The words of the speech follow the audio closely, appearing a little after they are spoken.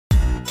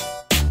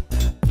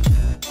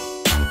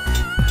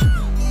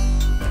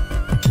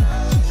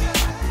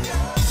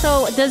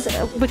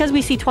So because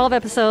we see 12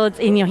 episodes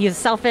and he's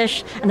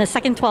selfish, and the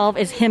second 12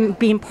 is him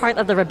being part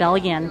of the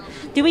rebellion.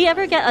 Do we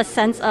ever get a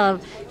sense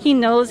of he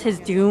knows his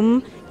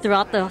doom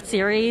throughout the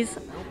series?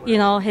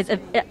 His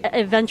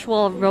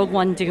eventual Rogue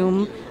One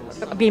doom,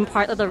 being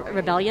part of the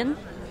rebellion.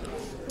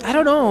 I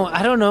don't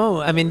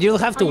know. I mean, you'll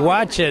have to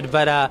watch it,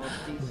 but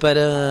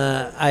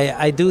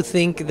I do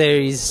think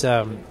there is.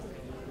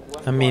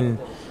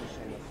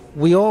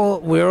 We're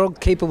all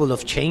capable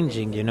of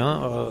changing,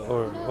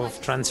 or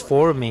of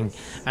transforming,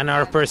 and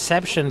our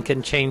perception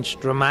can change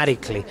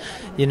dramatically,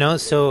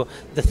 So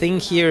the thing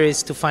here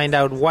is to find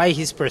out why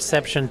his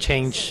perception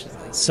changed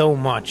so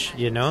much,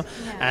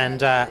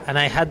 and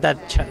I had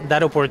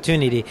that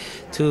opportunity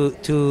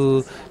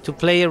to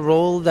play a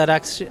role that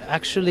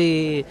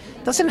actually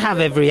doesn't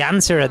have every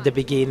answer at the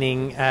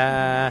beginning.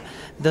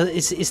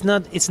 It's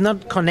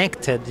not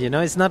connected,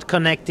 It's not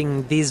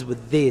connecting this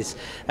with this.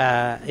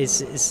 And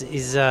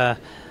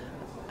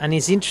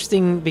it's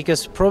interesting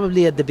because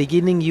probably at the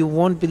beginning you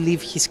won't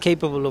believe he's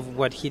capable of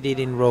what he did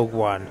in Rogue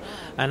One,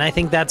 and I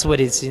think that's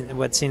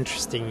what's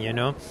interesting,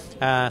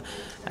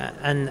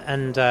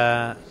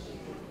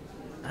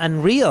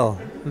 and real,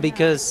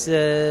 because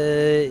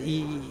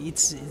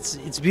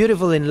it's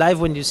beautiful in life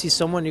when you see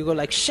someone, you go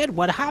like, shit,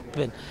 what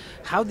happened?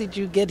 How did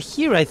you get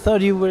here? I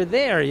thought you were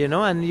there,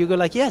 and you go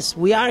like, yes,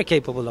 we are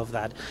capable of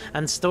that,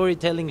 and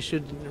storytelling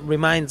should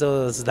remind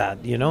us that,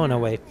 in a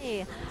way.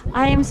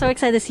 I am so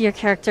excited to see your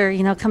character,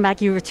 come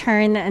back, you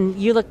return, and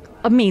you look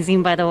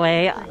amazing, by the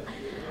way.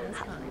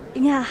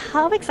 Yeah,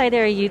 how excited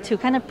are you to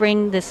kind of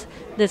bring this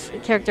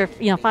character,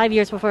 5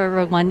 years before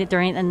Rogue One,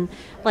 to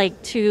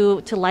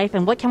life,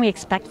 and what can we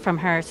expect from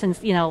her, since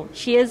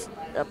she is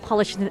a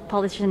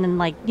politician and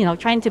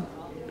trying to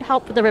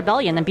help the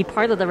rebellion and be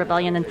part of the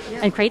rebellion and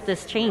create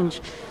this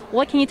change.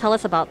 What can you tell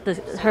us about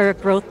her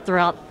growth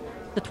throughout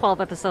the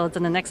 12 episodes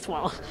and the next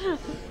 12?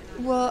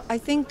 Well, I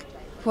think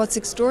what's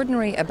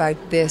extraordinary about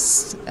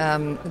this,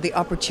 the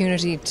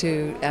opportunity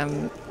to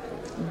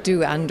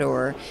do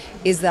Andor,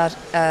 is that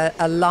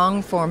a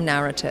long-form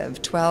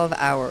narrative, 12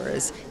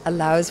 hours,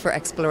 allows for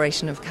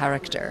exploration of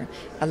character,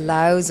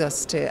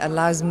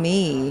 allows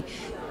me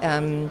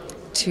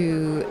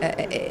to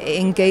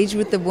engage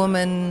with the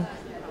woman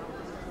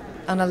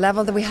on a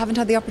level that we haven't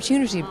had the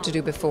opportunity to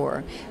do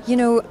before.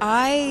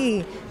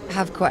 I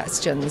have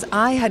questions.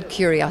 I had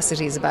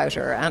curiosities about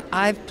her, and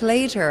I've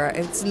played her.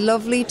 It's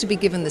lovely to be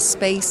given the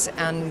space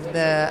and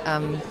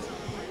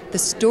the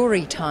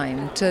story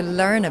time to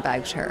learn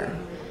about her.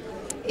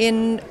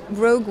 In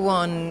Rogue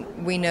One,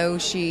 we know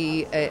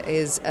she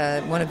is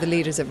one of the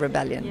leaders of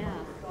rebellion. Yeah.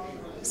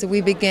 So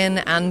we begin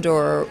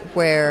Andor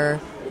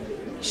where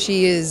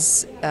she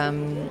is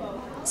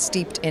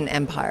steeped in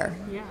empire.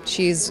 Yeah.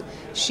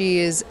 She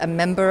is a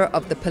member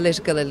of the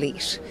political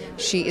elite.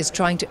 She is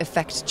trying to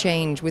effect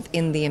change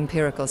within the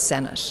Imperial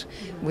Senate,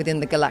 within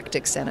the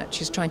Galactic Senate.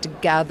 She's trying to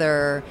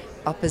gather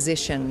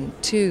opposition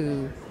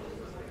to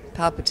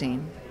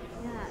Palpatine.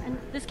 And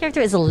this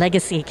character is a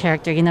legacy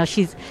character.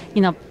 She's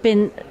part of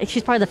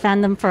the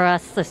fandom for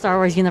us, the Star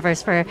Wars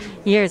universe, for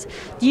years.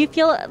 Do you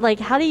feel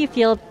how do you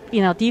feel?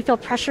 Do you feel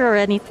pressure or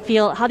how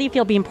do you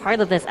feel being part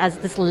of this as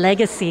this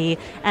legacy,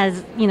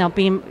 as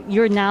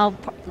you're now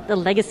the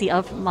legacy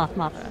of Moff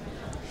Mothra?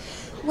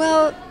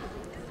 Well,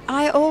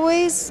 I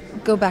always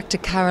go back to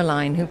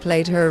Caroline, who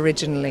played her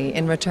originally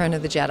in Return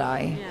of the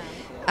Jedi,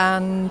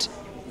 and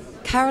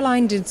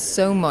Caroline did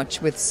so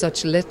much with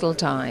such little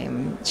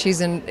time. She's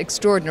an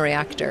extraordinary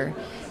actor.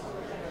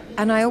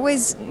 And I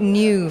always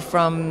knew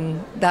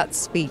from that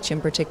speech in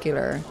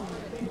particular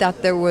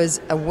that there was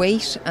a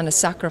weight and a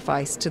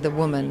sacrifice to the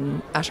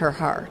woman at her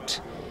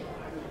heart.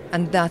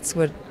 And that's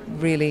what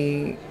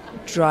really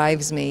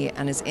drives me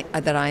and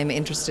that I am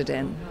interested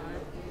in.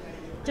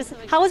 Just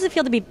how does it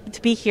feel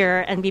to be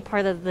here and be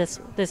part of this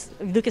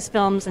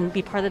Lucasfilms and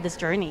be part of this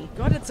journey?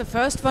 God, it's the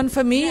first one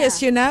for me,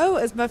 as you know.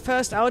 It's my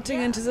first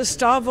outing into the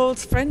Star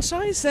Wars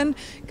franchise, and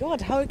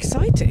God, how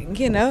exciting!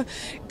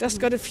 Just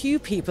got a few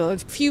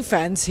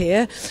fans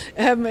here.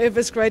 It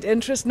was great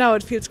interest. Now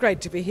it feels great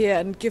to be here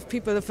and give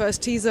people the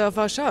first teaser of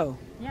our show.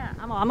 Yeah,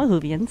 I'm a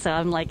Whovian, so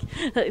I'm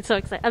so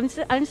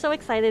excited. I'm so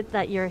excited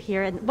that you're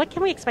here. And what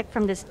can we expect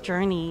from this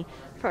journey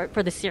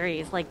for the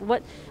series?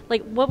 What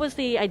was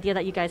the idea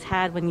that you guys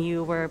had when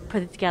you were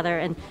putting it together,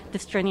 and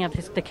this journey of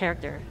the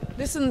character?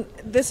 Listen,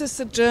 this is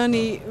the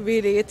journey.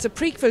 Really, it's a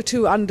prequel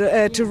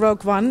to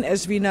Rogue One,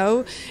 as we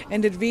know,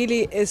 and it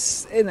really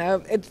is.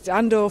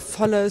 Andor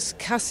follows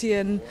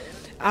Cassian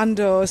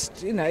Andor's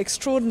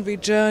extraordinary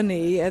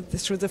journey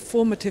through the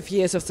formative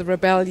years of the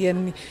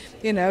rebellion,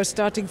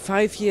 starting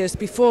 5 years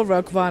before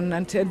Rogue One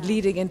and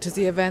leading into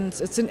the events.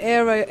 It's an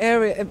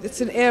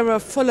era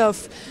full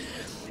of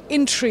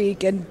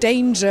intrigue and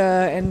danger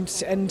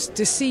and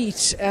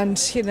deceit,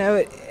 and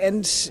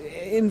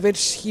in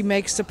which he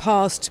makes the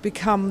past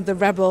become the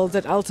rebel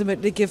that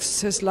ultimately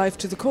gives his life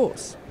to the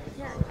cause.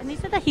 And they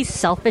said that he's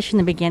selfish in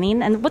the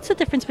beginning. And what's the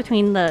difference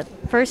between the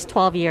first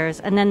 12 years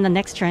and then the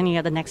next journey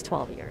of the next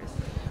 12 years?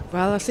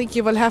 Well, I think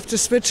you will have to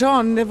switch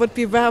on. It would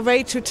be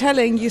way too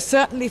telling. You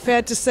certainly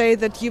fair to say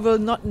that you will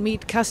not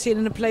meet Cassian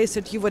in a place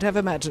that you would have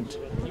imagined.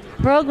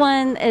 Rogue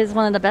One is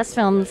one of the best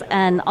films,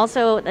 and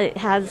also it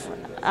has,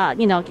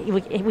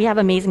 we have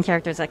amazing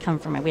characters that come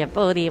from it. We have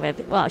Bodhi, we have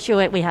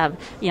Chewit, we have,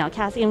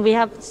 Cassian. We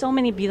have so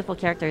many beautiful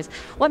characters.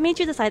 What made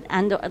you decide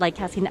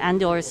Cassian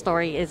Andor's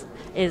story is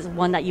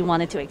one that you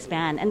wanted to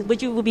expand? And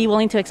would you be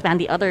willing to expand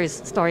the other's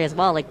story as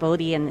well, like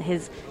Bodhi and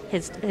his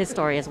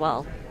story as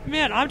well?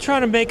 Man, I'm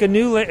trying to make a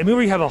new...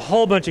 we have a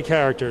whole bunch of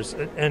characters,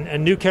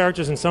 and new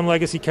characters and some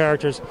legacy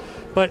characters.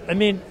 But,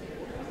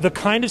 the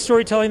kind of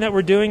storytelling that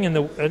we're doing,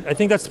 and I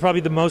think that's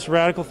probably the most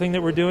radical thing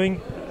that we're doing,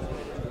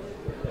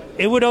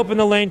 it would open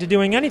the lane to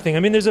doing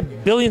anything. There's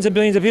billions and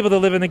billions of people that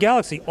live in the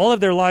galaxy. All of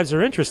their lives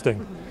are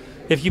interesting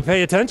if you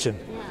pay attention.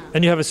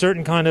 And you have a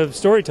certain kind of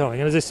storytelling.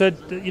 And as I said,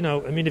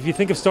 if you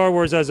think of Star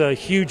Wars as a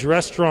huge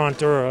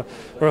restaurant or a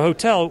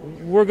hotel,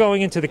 we're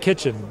going into the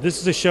kitchen.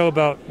 This is a show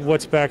about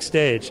what's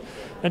backstage.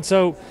 And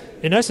so,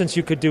 in essence,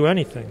 you could do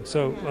anything.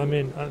 So,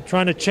 we're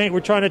trying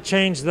to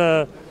change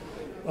the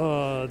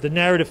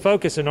narrative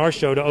focus in our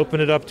show to open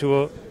it up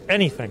to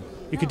anything.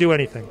 You could do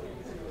anything.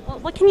 Well,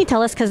 what can you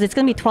tell us? Because it's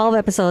going to be 12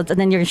 episodes, and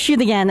then you're going to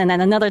shoot again, and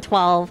then another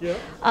 12,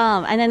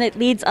 and then it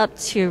leads up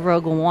to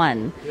Rogue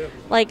One.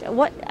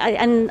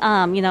 And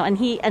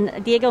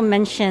Diego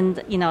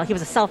mentioned, he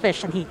was a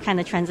selfish, and he kind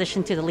of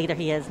transitioned to the leader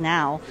he is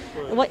now.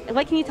 Right.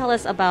 What can you tell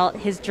us about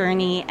his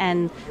journey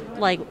and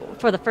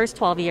for the first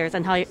 12 years,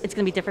 and how it's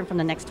going to be different from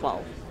the next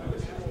 12?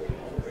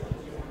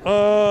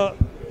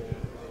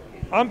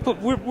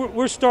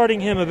 We're starting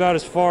him about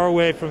as far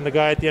away from the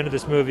guy at the end of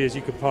this movie as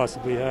you could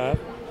possibly have.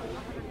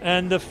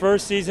 And the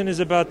first season is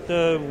about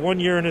the 1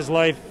 year in his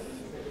life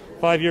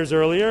 5 years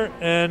earlier.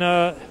 And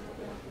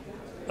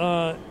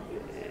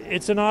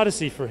it's an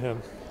odyssey for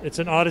him. It's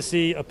an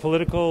odyssey, a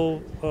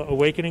political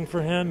awakening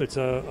for him. It's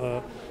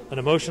an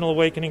emotional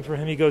awakening for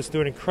him. He goes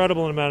through an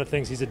incredible amount of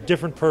things. He's a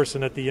different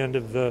person at the end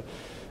of the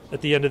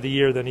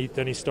year than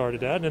he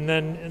started at. And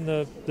then in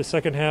the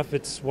second half,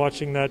 it's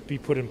watching that be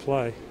put in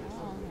play.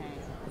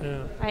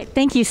 Yeah. All right,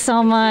 thank you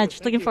so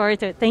much. Looking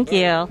forward to it. Thank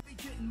you.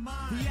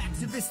 The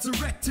activists,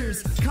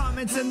 directors,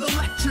 comments and the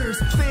lectures,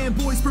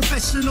 fanboys,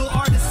 professional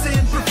artists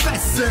and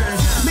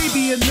professors.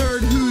 Maybe a nerd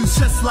who's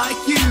just like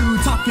you,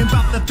 talking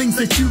about the things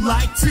that you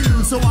like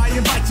too. So I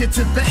invite you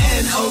to the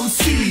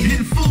NOC.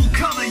 In full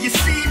color, you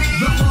see me.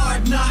 The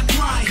Hard Knock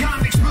Life.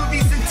 Comics